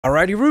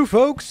Alrighty, Roo,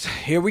 folks,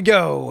 here we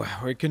go.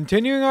 We're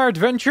continuing our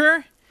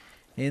adventure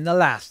in The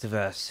Last of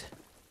Us.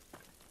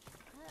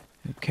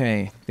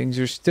 Okay, things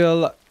are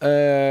still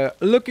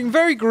looking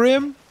very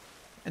grim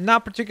and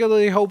not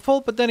particularly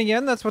hopeful, but then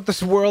again, that's what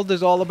this world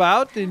is all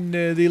about in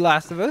The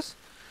Last of Us.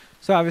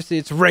 So obviously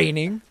it's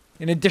raining.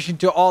 In addition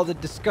to all the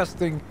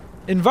disgusting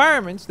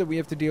environments that we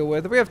have to deal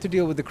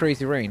with the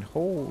crazy rain.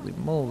 Holy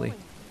moly.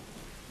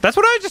 That's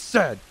what I just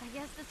said! I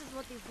guess this is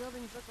what these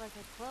buildings look like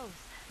up close.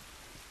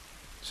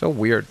 So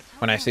weird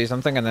when I say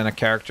something and then a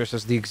character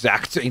says the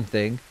exact same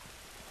thing.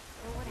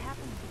 Well, what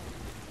happened here?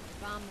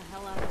 They bombed the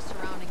hell out of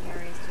surrounding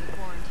areas to the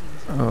quarantine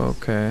zones.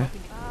 Okay.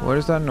 What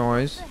is that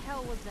noise? What the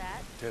hell was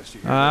that?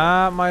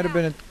 Ah, might have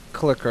been a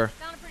clicker.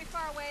 Sounded pretty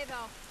far away,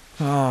 though.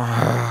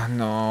 Oh,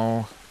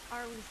 no.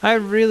 Are we I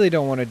safe? really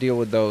don't want to deal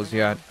with those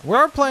yet. We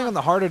are playing on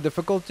the harder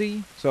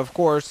difficulty, so of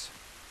course,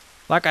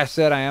 like I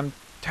said, I am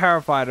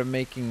terrified of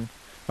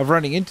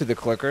running into the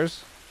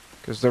clickers,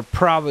 because they're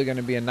probably going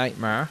to be a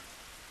nightmare.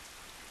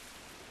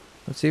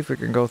 Let's see if we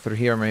can go through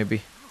here,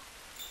 maybe.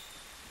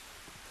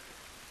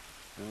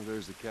 Oh,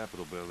 there's the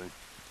Capitol building.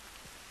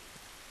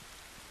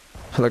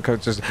 Look how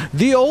it's just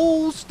the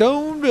old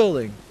stone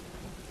building.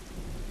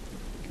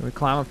 Can we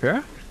climb up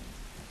here?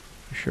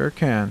 We sure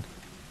can.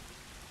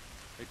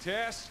 Hey,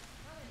 Tess.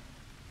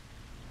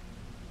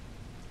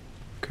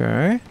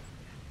 Okay.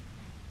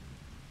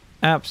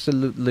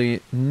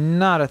 Absolutely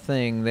not a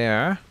thing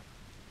there.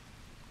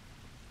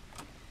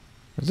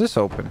 Is this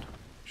open?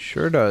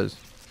 Sure does.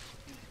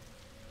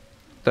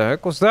 The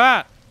heck was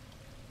that?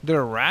 Did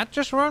a rat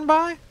just run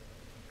by?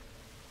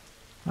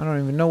 I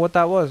don't even know what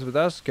that was, but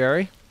that was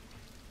scary.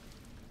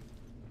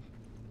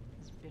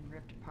 It's been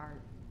ripped apart.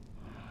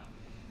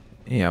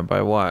 Yeah,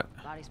 by what?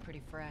 Body's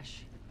pretty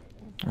fresh.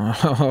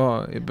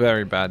 Oh,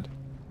 very bad.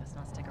 Let's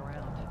not stick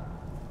around.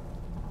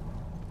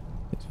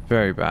 It's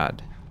very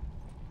bad.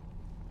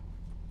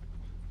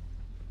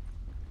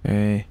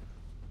 Okay.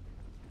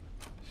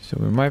 So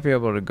we might be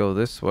able to go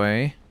this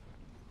way.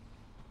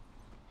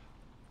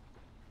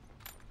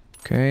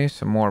 Okay,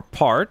 some more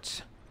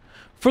parts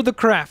for the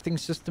crafting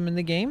system in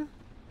the game,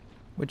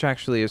 which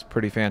actually is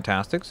pretty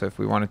fantastic. So if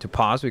we wanted to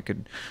pause, we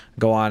could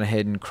go on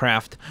ahead and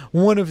craft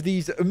one of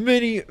these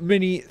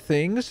many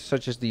things,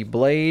 such as the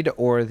blade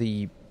or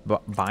the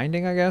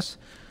binding, I guess.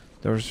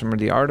 Those are some of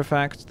the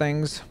artifacts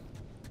things.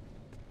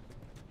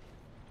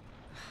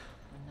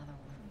 Another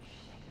one.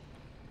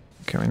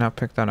 Can we not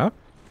pick that up?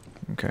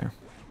 Okay.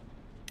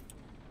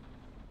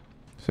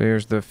 So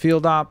here's the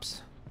field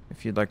ops.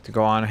 If you'd like to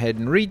go on ahead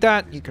and read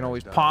that, you can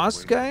always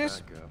pause,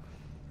 guys.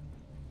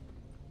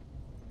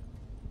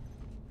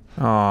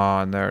 Oh,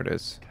 and there it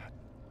is. God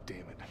damn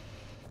it.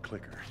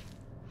 Clicker.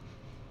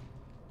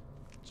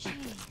 Jeez.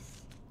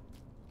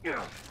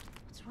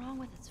 What's wrong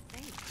with its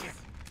face?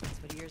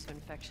 That's what years of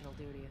infection will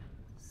do to you.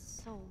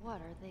 So what,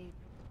 are they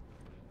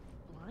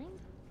blind?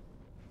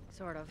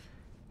 Sort of.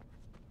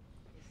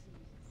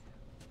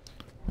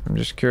 I'm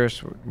just curious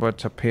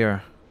what's up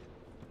here.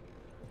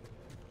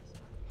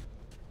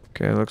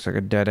 Okay, it looks like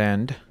a dead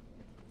end.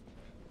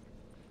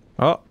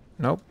 Oh,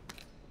 nope.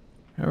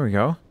 There we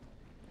go.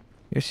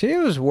 You see, it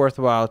was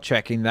worthwhile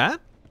checking that.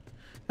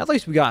 At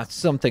least we got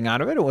something out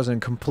of it. It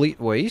wasn't a complete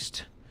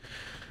waste.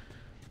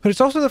 But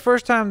it's also the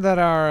first time that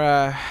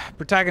our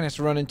protagonists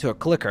run into a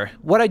clicker.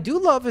 What I do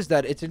love is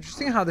that it's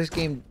interesting how this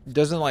game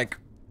doesn't, like,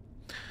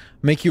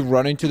 make you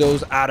run into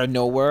those out of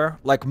nowhere,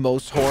 like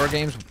most horror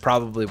games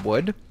probably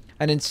would.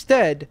 And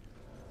instead,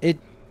 it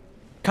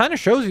kind of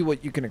shows you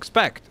what you can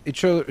expect. It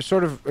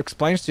sort of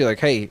explains to you, like,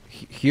 hey,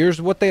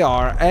 here's what they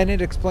are, and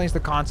it explains the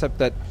concept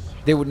that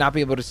they would not be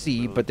able to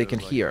see, but they can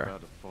hear.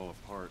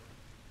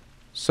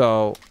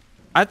 So,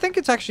 I think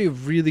it's actually a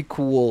really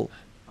cool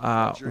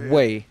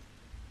way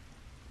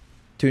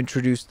to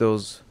introduce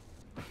those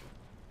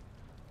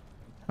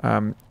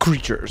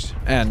creatures,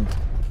 and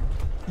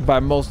by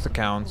most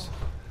accounts,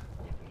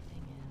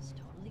 Everything is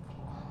totally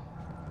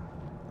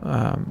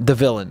cool. the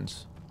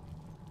villains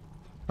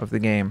of the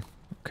game.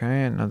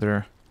 Okay,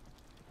 another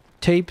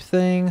tape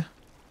thing.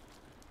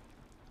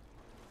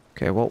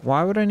 Okay, well,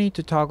 why would I need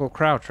to toggle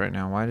crouch right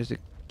now? Why does it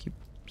keep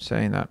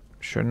saying that?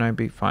 Shouldn't I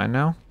be fine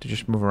now to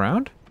just move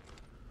around?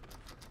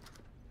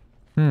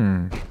 Give me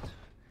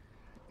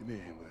a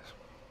hand with this.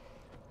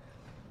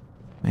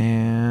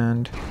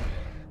 And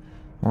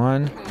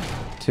 1,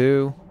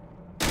 2,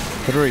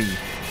 3.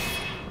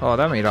 Oh,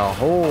 that made a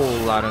whole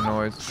lot of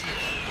noise.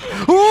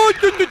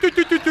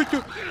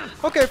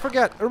 Okay,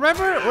 forget.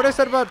 Remember what I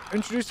said about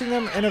introducing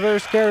them in a very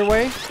scary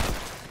way?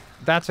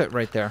 That's it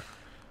right there.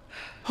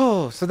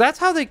 Oh, so that's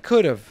how they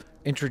could have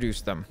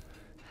introduced them.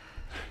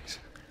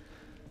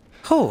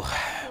 Oh,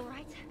 All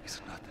right.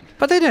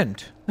 but they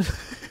didn't.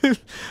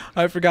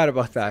 I forgot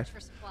about that. For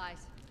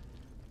supplies.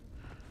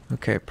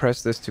 Okay,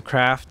 press this to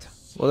craft.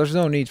 Well, there's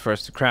no need for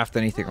us to craft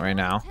anything right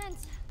now.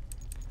 Tense.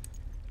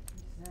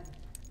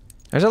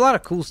 There's a lot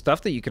of cool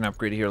stuff that you can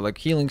upgrade here, like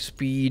healing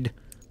speed,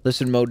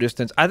 listen mode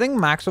distance. I think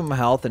maximum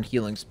health and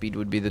healing speed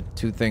would be the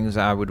two things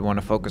I would want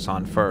to focus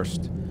on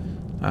first,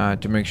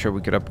 to make sure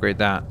we could upgrade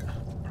that.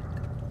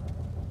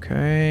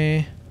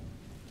 Okay.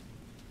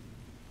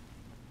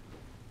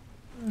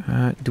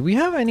 Do we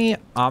have any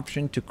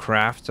option to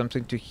craft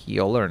something to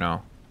heal or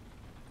no?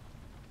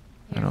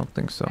 I Here, don't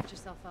think so. patch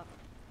yourself up.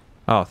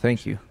 Oh,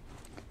 thank you.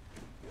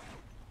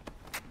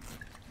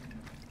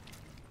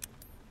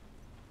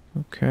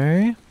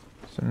 Okay.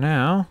 So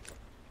now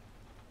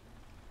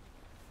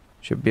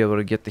should be able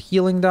to get the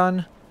healing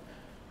done.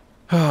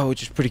 Oh,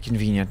 which is pretty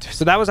convenient.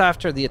 So that was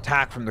after the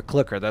attack from the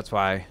clicker. That's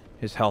why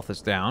his health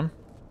is down.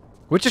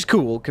 Which is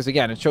cool, because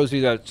again, it shows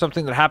you that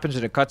something that happens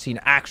in a cutscene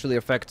actually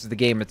affects the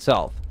game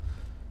itself.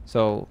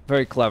 So,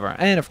 very clever.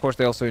 And of course,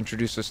 they also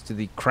introduce us to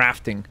the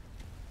crafting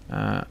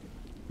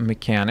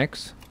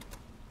mechanics.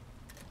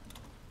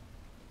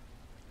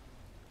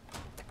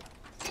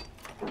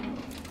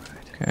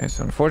 Okay,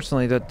 so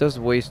unfortunately that does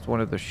waste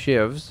one of the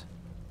shivs.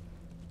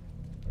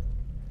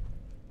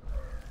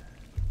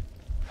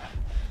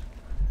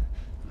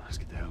 Let's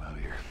get the hell out of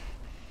here.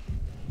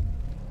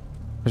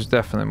 There's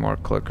definitely more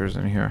clickers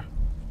in here.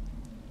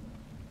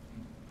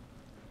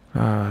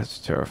 Ah, that's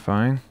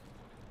terrifying.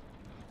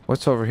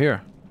 What's over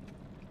here?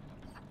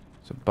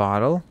 It's a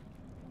bottle.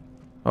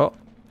 Oh,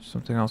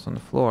 something else on the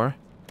floor.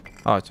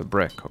 Oh, it's a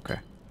brick. Okay.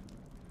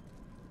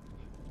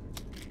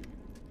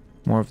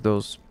 More of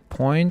those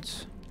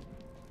points.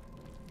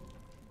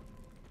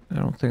 I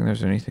don't think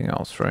there's anything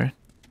else, right?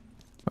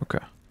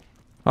 Okay.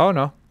 Oh,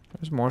 no.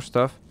 There's more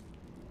stuff.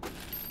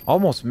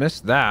 Almost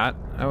missed that.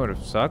 That would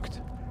have sucked.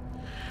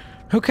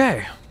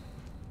 Okay.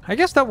 I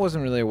guess that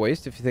wasn't really a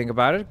waste if you think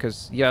about it,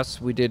 because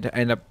yes, we did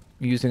end up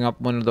using up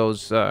one of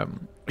those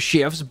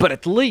shifts, but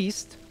at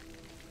least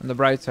on the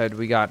bright side,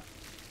 we got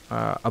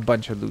a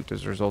bunch of loot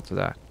as a result of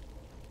that.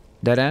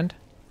 Dead end?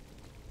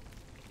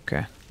 Okay,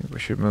 I think we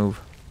should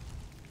move.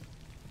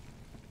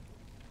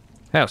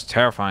 That was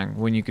terrifying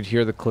when you could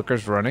hear the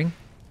clickers running.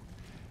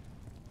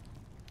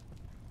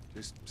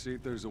 Just see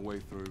if there's a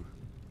way through.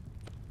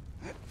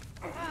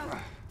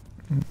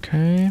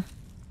 Okay.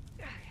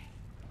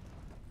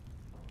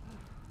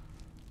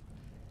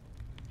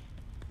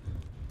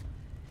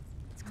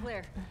 It's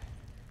clear.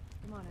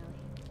 Come on,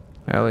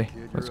 Ellie. Ellie,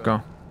 Kid, let's you're go.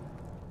 up.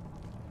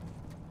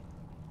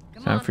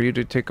 Come Time on. for you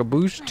to take a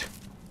boost.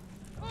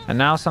 And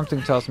now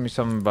something tells me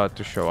something about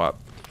to show up.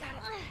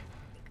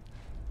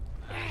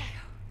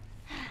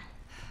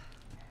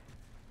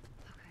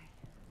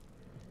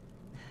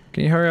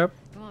 Can you hurry up?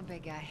 Come on,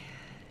 big guy.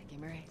 Get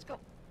me ready. Let's go.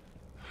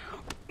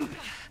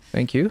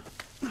 Thank you.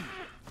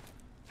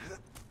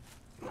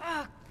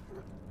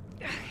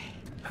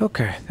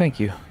 Okay, thank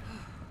you.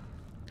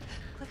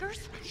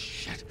 Clickers?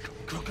 Shit.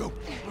 Go.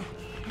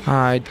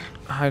 Hide,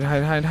 hide,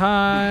 hide, hide,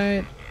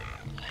 hide.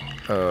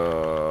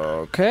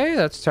 Okay,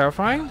 that's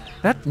terrifying.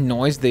 That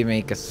noise they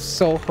make is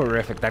so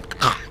horrific. That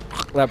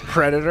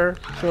predator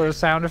sort of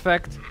sound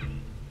effect.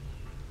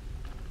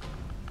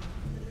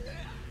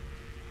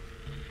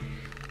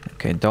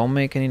 Okay, don't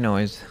make any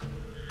noise.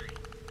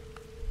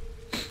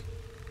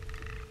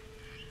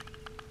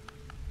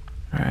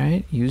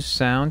 Alright, use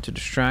sound to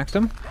distract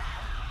them.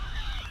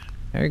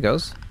 There he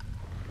goes.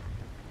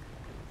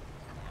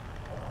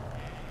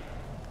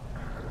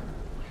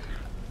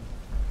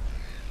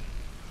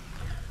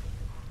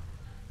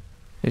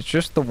 It's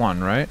just the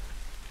one, right?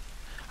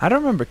 I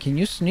don't remember. Can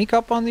you sneak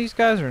up on these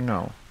guys or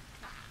no?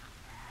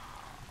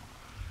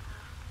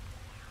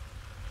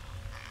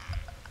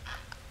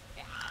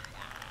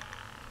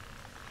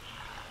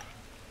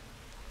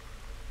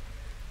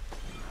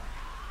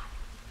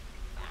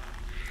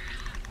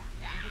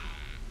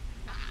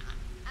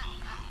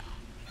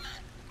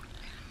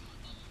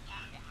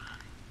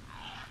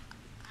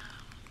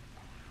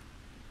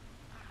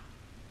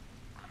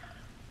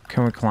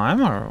 Can we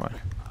climb or what?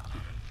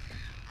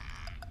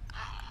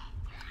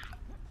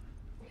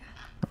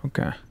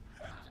 Okay.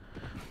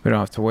 We don't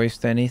have to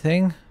waste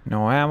anything.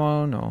 No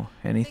ammo, no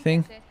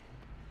anything.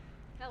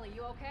 Ellie,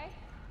 you okay?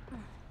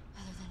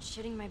 Other than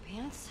shitting my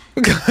pants?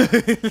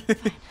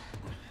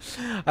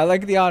 I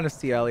like the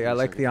honesty, Ellie. I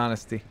like the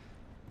honesty.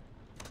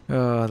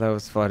 Oh, that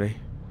was funny.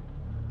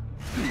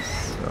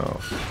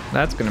 So,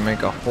 that's gonna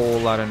make a whole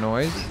lot of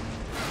noise.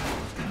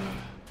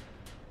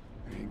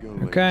 There you go,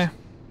 Okay. ladies.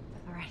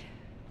 All right.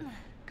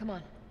 Come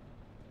on.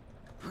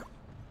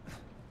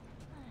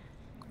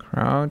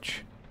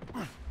 Crouch.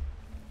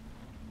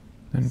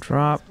 Then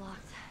drop. It's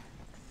blocked.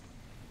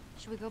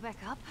 Should we go back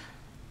up?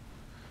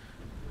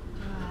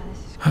 This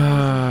is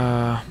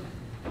crazy.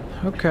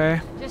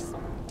 Okay. Just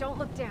don't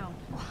look down.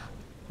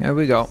 There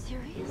we go.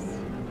 Serious?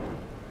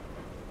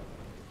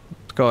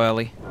 Let's go,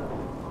 Ellie.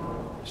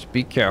 Just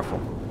be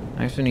careful.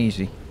 Nice and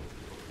easy.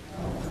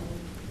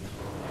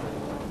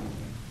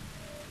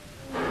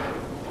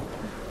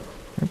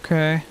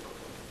 Okay.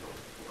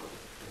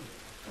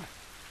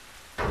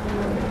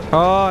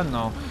 Oh,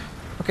 no.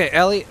 Okay,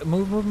 Ellie.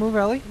 Move,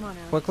 Ellie. Come on,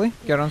 Ellie. Quickly.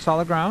 Get on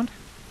solid ground.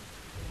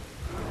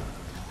 Don't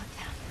look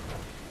down.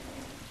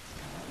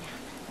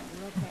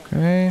 You're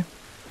okay. Okay.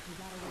 We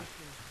got a way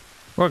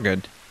through. We're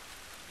good.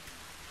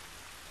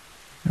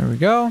 There we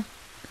go.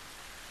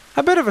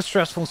 A bit of a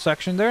stressful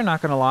section there,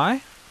 not gonna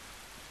lie.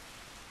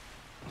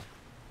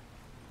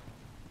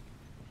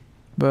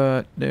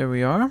 But there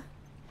we are.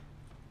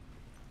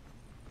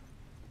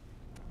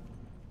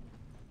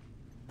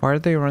 Why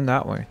did they run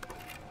that way?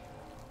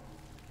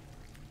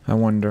 I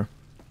wonder.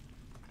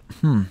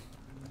 I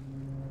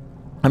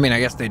mean, I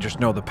guess they just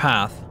know the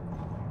path.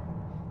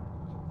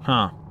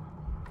 Huh.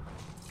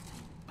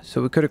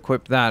 So we could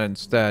equip that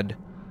instead.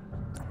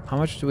 How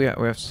much do we have?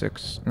 We have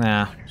 6.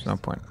 Nah, there's no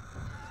point.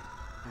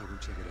 I'll go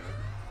check it out.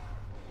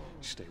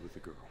 Stay with the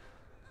girl.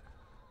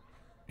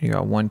 You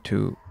got 1,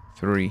 2,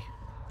 3.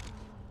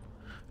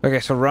 Okay,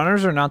 so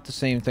runners are not the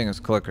same thing as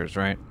clickers,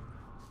 right?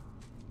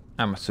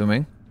 I'm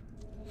assuming.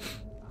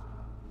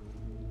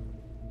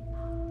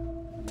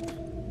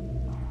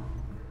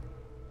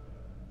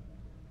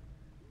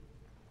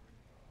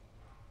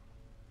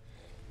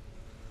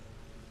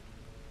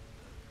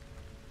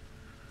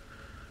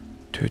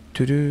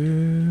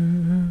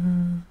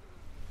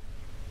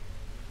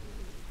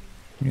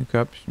 Sneak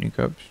up, sneak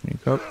up,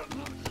 sneak up.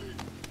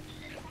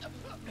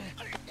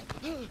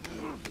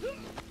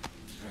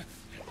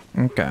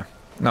 Okay.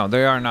 No,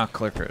 they are not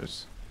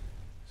clickers.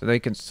 So they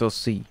can still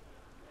see.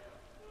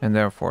 And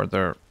therefore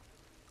they're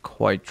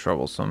quite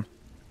troublesome.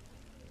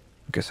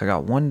 Okay, so I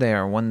got 1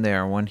 there, 1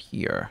 there, 1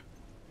 here.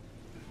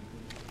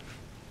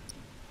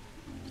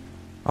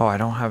 Oh, I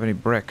don't have any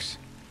bricks.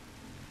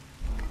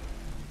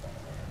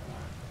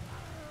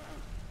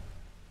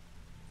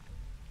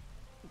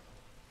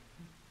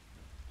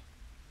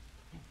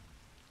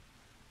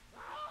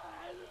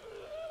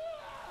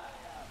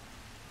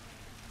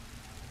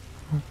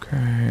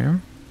 Okay.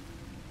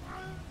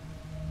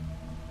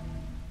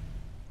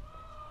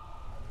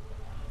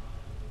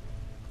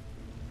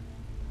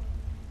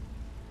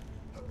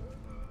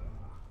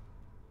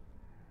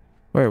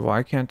 Wait,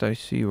 why can't I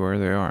see where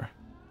they are?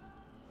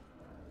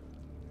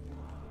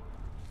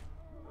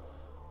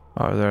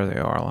 Oh, there they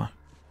are.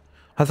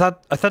 I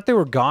thought they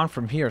were gone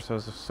from here, so I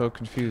was so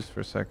confused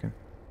for a second.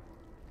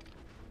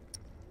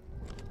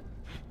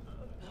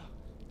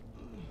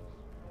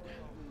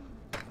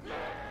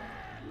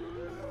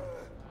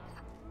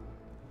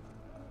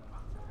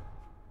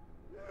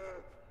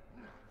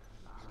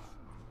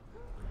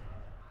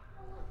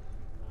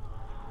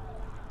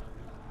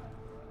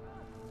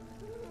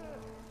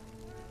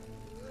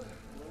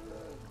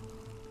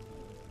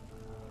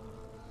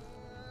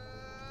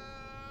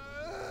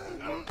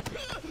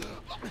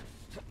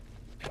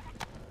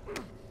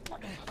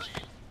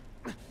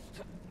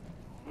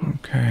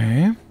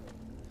 Okay.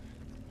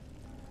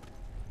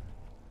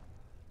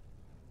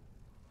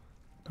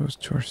 Those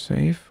 2 are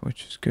safe,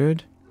 which is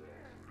good.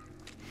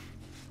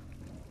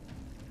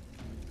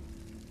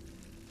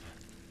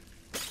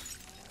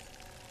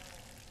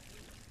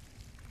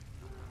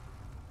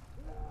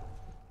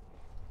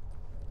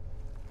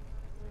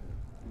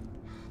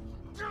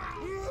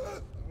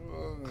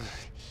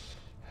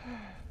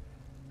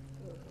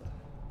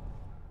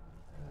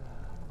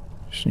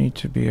 Just need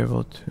to be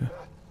able to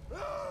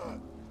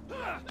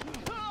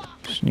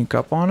sneak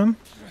up on him.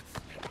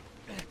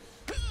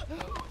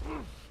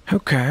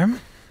 Okay.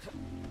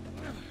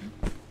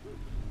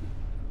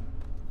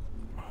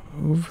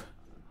 Move.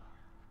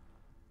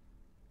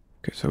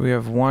 Okay, so we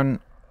have 1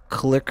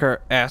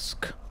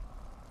 clicker-esque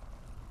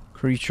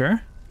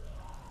creature.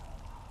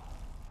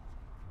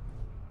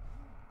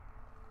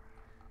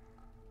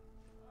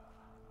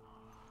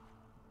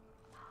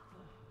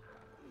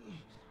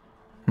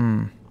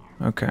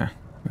 Okay.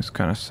 This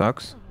kind of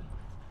sucks.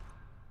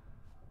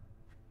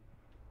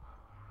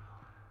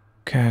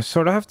 Okay, I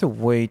sort of have to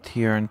wait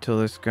here until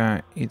this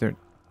guy either...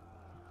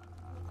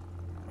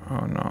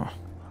 Oh no.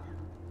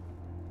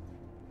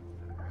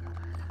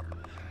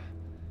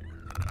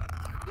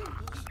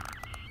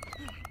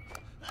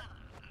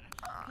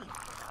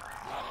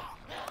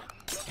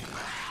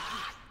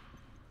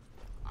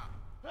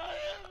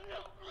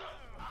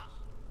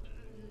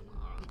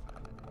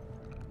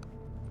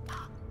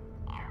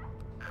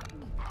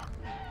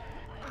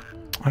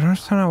 I don't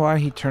understand why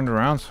he turned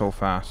around so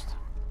fast.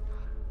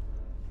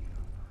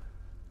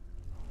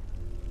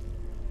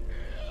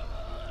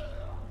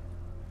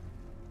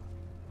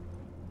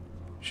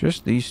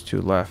 Just these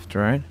 2 left,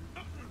 right?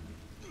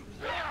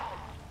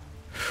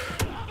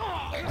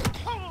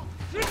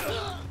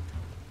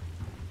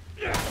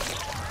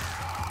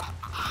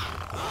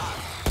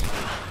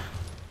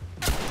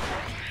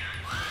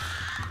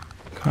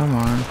 Come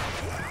on.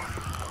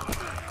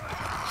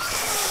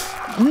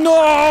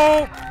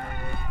 No!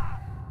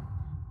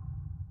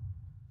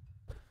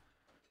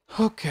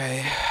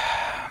 Okay.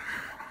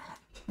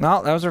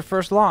 Well, that was our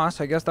first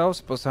loss. I guess that was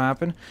supposed to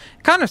happen.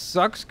 It kind of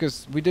sucks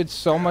because we did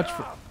so much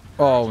for...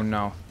 Oh,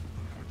 no.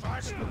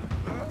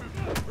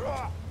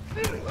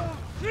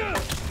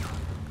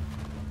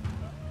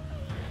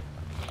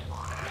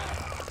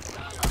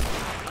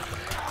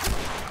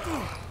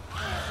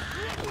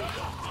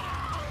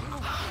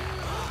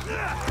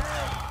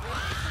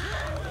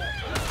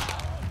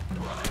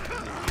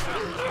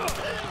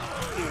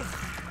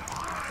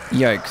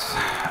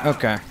 Yikes.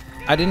 Okay.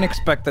 I didn't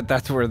expect that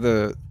that's where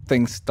the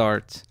thing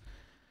starts.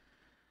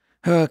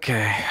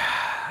 Okay.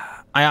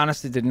 I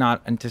honestly did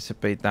not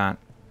anticipate that.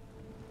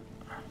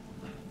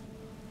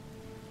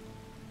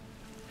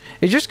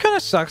 It just kind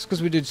of sucks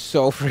because we did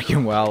so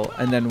freaking well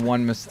and then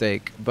one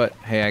mistake. But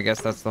hey, I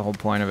guess that's the whole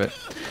point of it.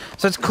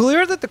 So it's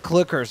clear that the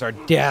clickers are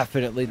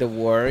definitely the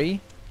worry.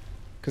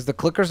 Because the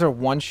clickers are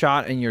one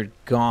shot and you're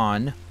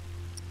gone.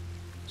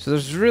 So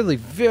there's really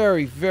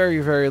very, very,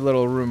 very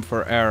little room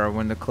for error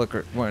when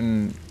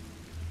when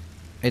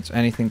it's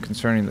anything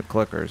concerning the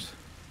clickers.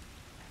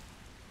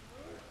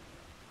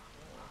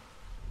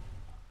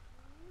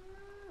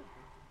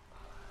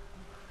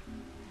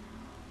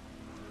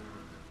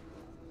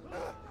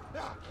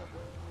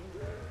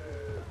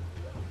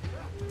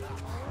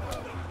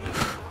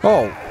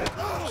 Oh,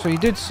 so you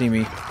did see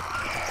me.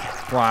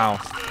 Wow.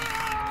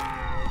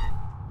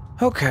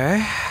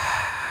 Okay.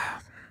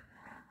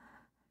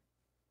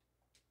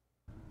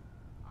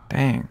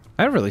 Dang,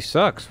 that really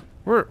sucks.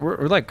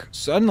 We're like,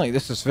 suddenly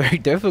this is very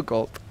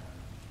difficult.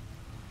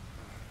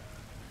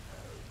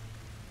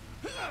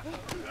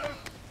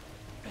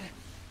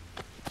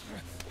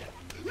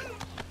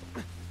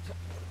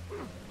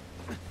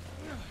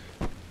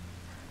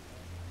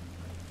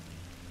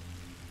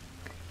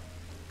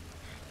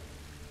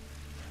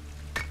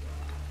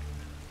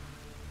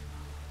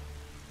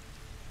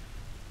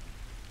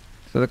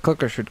 So the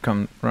clicker should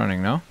come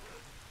running, no?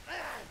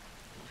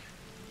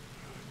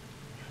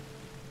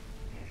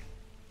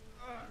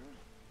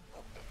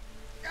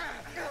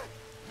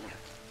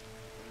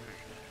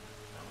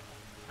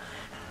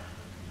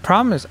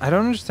 Problem is, I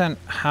don't understand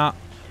how...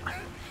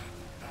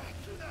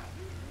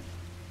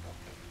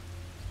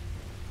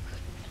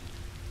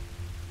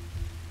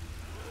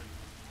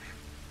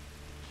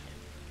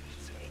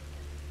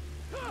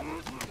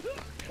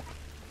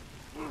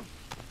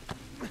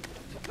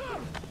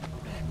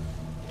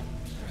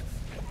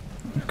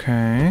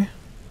 Okay.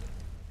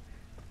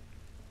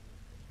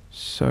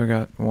 So we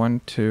got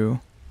 1, 2...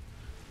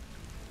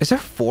 Is there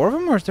 4 of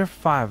them or is there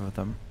 5 of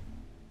them?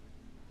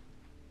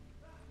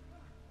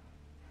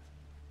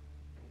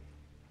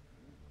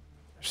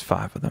 There's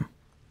 5 of them.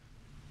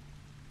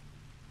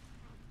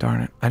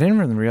 Darn it. I didn't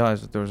even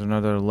realize that there was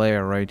another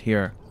layer right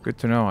here. Good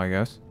to know, I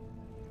guess.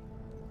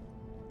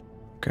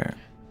 Okay.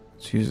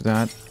 Let's use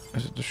that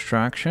as a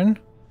distraction.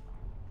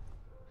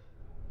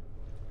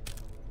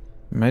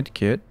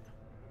 Medkit.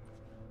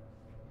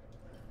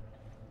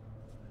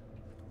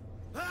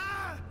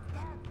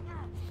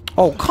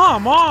 Oh,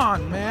 come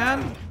on,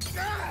 man!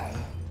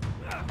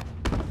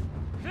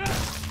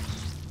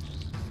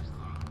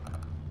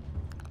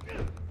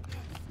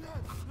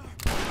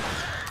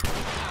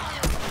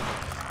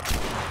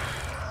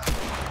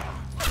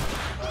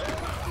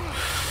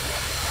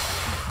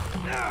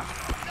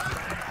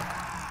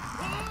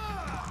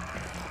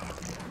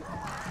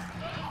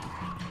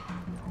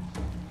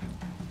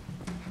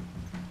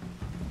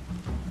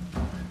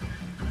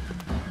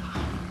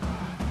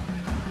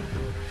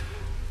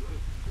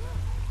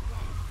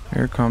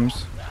 Here it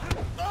comes.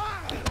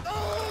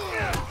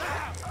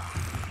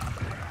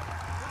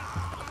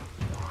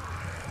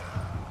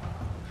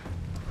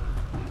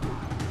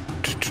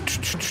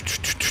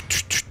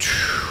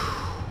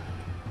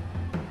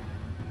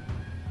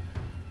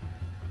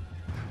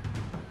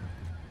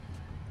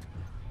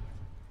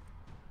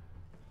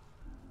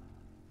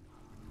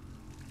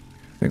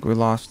 I think we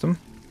lost him.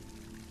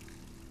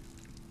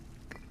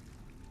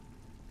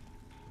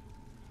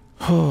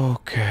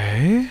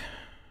 Okay.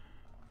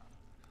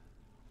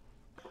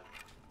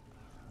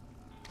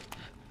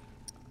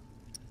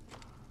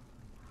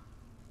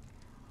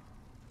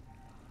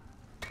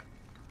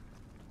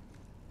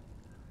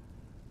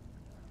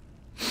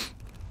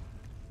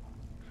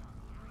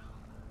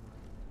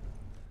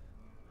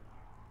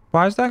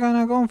 Why is that guy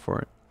not going for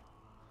it?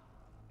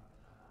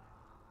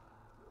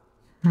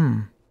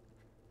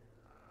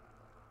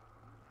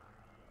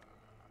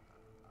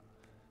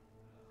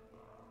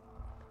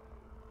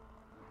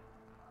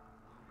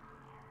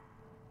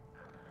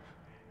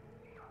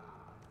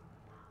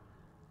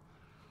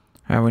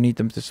 I would need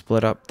them to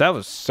split up. That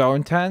was so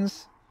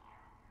intense.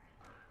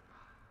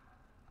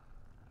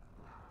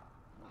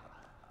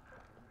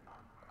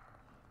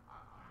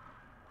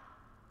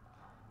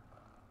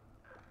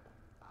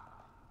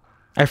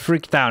 I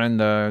freaked out in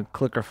the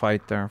clicker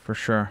fight there, for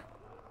sure.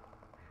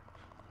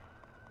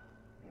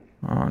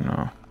 Oh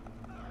no.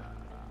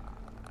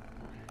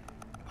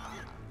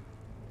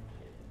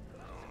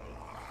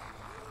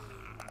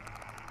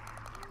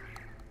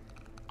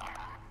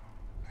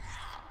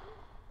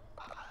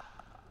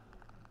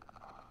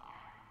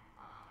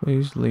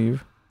 Please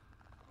leave.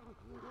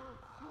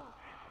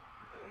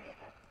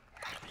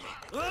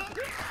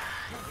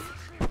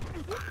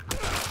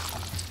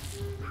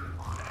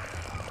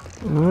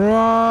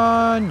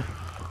 Run!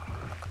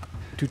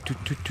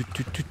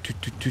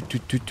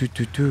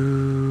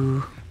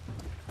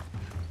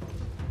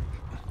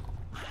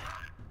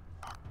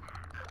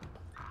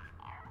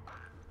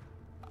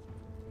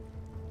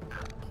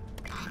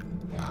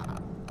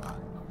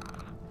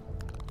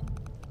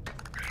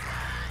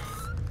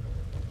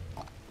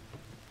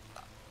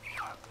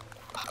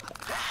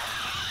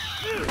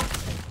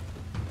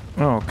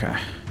 Okay.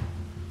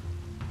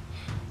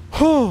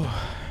 All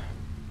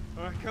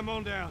right, come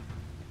on down.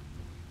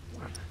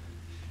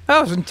 That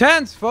was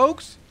intense,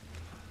 folks.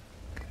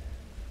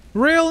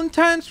 Real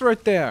intense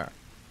right there.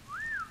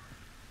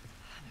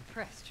 I'm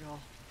impressed,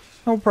 Joel.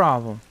 No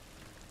problem.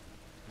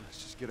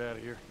 Let's just get out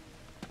of here.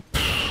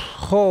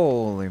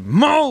 Holy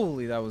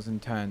moly, that was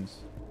intense.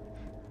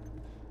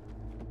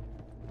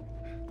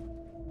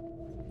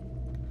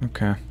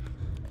 Okay.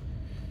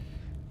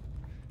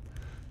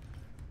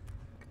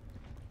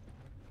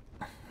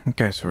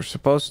 Okay, so we're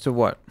supposed to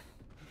what?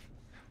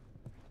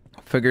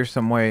 Figure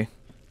some way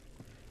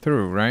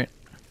through, right?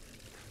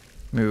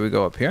 Maybe we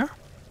go up here?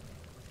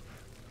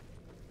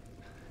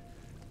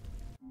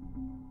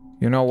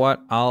 You know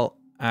what? I'll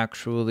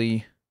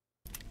actually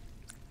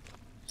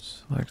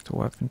select a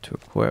weapon to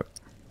equip.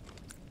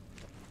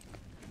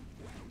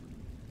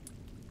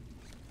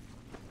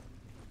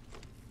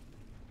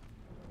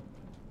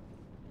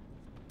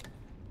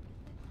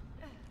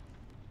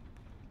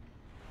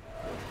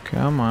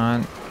 Come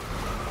on.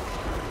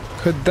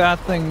 Could that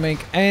thing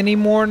make any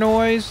more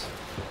noise?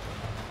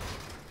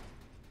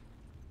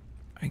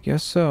 I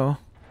guess so.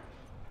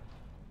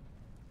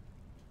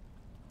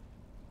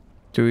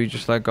 Do we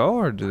just let go,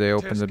 or do they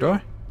open the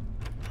door?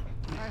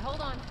 All right, hold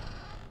on.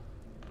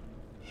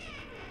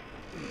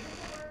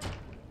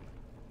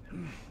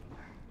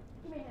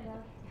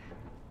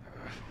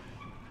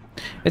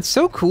 It's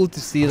so cool to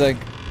see, like,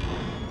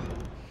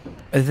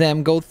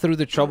 them go through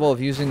the trouble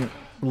of using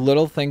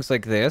little things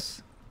like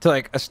this to,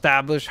 like,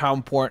 establish how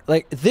important...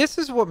 Like, this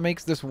is what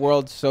makes this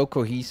world so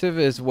cohesive,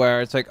 is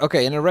where it's like,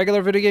 okay, in a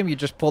regular video game, you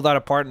just pull that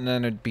apart and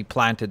then it'd be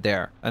planted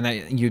there, and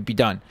then you'd be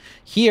done.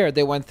 Here,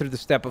 they went through the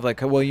step of,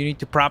 like, well, you need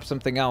to prop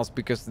something else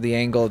because of the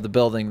angle of the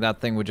building,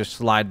 that thing would just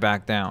slide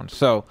back down.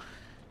 So,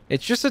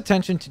 it's just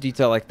attention to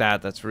detail like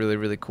that that's really,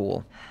 really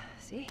cool.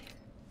 See?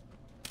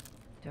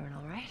 Doing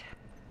all right?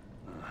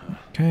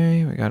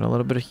 Okay, we got a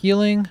little bit of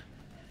healing.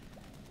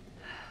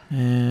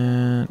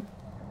 And...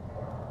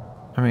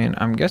 I mean,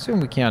 I'm guessing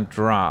we can't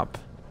drop.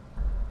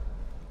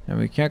 And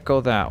we can't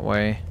go that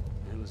way.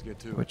 Yeah, let's get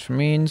to it. Which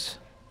means...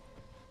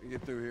 We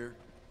get through here.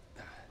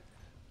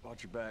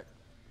 Watch your back.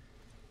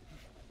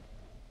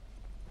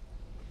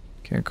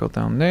 Can't go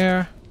down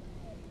there.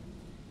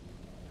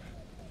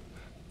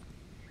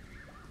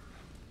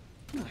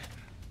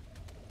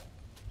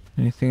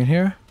 Anything in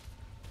here?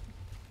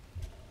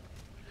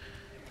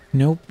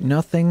 Nope,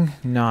 nothing,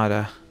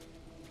 nada.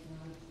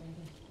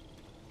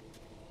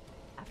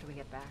 After we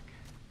get back,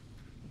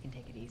 we can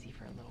take it easy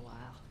for a little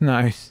while.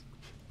 Nice.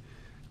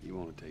 You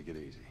want to take it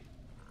easy.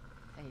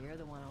 Hey, you're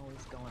the one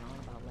always going on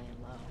about laying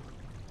low.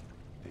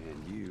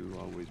 And you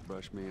always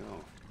brush me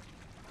off.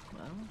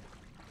 Well,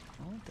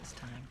 I won't this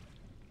time.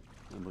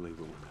 I believe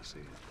it when I see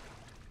it.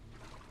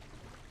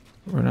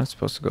 We're not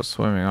supposed to go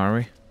swimming, are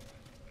we?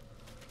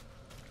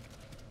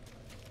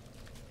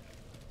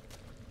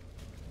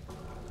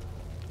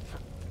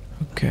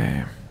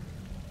 Okay.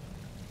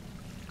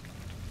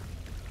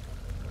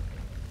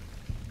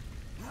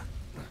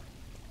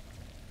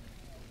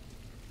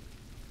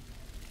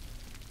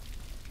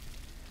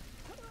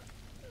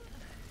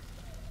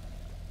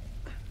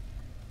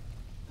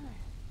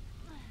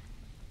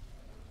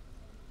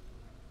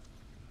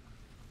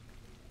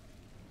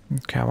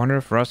 Okay, I wonder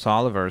if Russ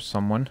Oliver is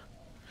someone.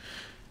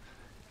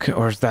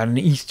 Or is that an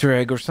Easter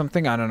egg or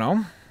something? I don't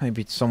know.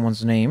 Maybe it's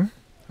someone's name.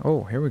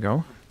 Oh, here we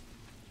go.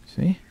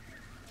 See?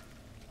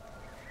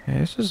 Yeah,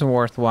 this is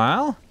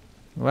worthwhile.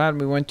 Glad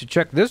we went to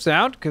check this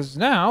out, because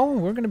now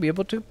we're going to be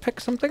able to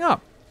pick something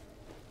up.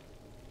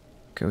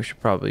 Okay, we should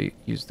probably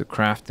use the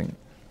crafting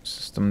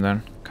system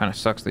then. Kind of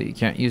sucks that you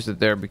can't use it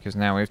there, because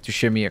now we have to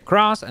shimmy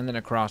across and then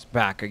across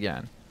back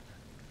again.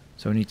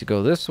 So we need to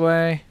go this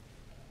way.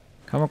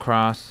 Come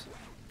across.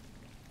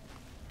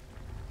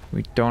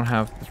 We don't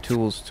have the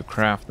tools to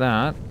craft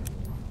that.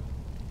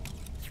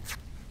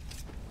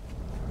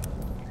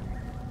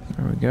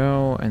 There we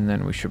go, and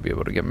then we should be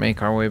able to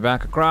make our way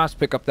back across,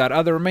 pick up that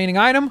other remaining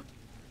item,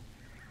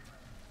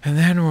 and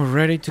then we're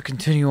ready to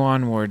continue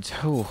onwards.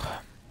 Ooh.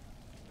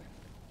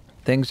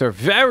 Things are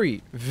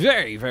very,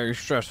 very, very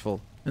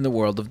stressful in the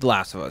world of The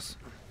Last of Us.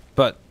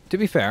 But, to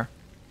be fair,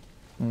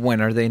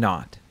 when are they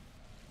not?